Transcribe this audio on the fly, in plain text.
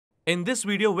In this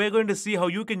video, we're going to see how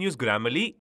you can use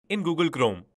Grammarly in Google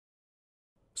Chrome.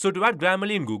 So to add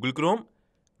Grammarly in Google Chrome,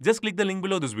 just click the link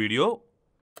below this video.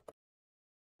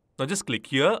 Now just click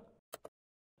here,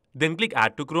 then click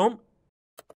Add to Chrome.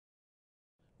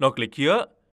 Now click here,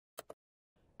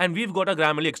 and we've got a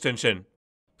Grammarly extension.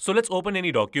 So let's open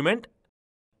any document,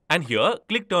 and here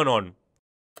click Turn On.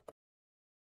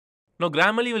 Now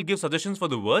Grammarly will give suggestions for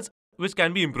the words which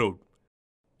can be improved.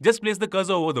 Just place the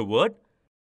cursor over the word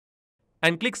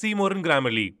and click See More in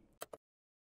Grammarly.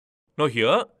 Now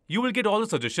here, you will get all the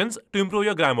suggestions to improve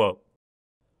your grammar.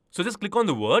 So just click on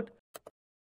the word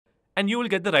and you will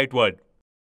get the right word.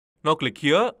 Now click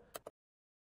here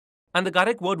and the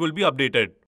correct word will be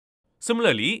updated.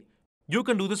 Similarly, you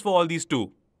can do this for all these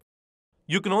too.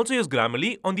 You can also use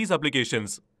Grammarly on these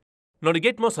applications. Now to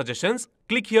get more suggestions,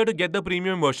 click here to get the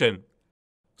premium version.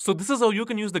 So this is how you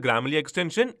can use the Grammarly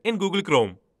extension in Google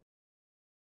Chrome.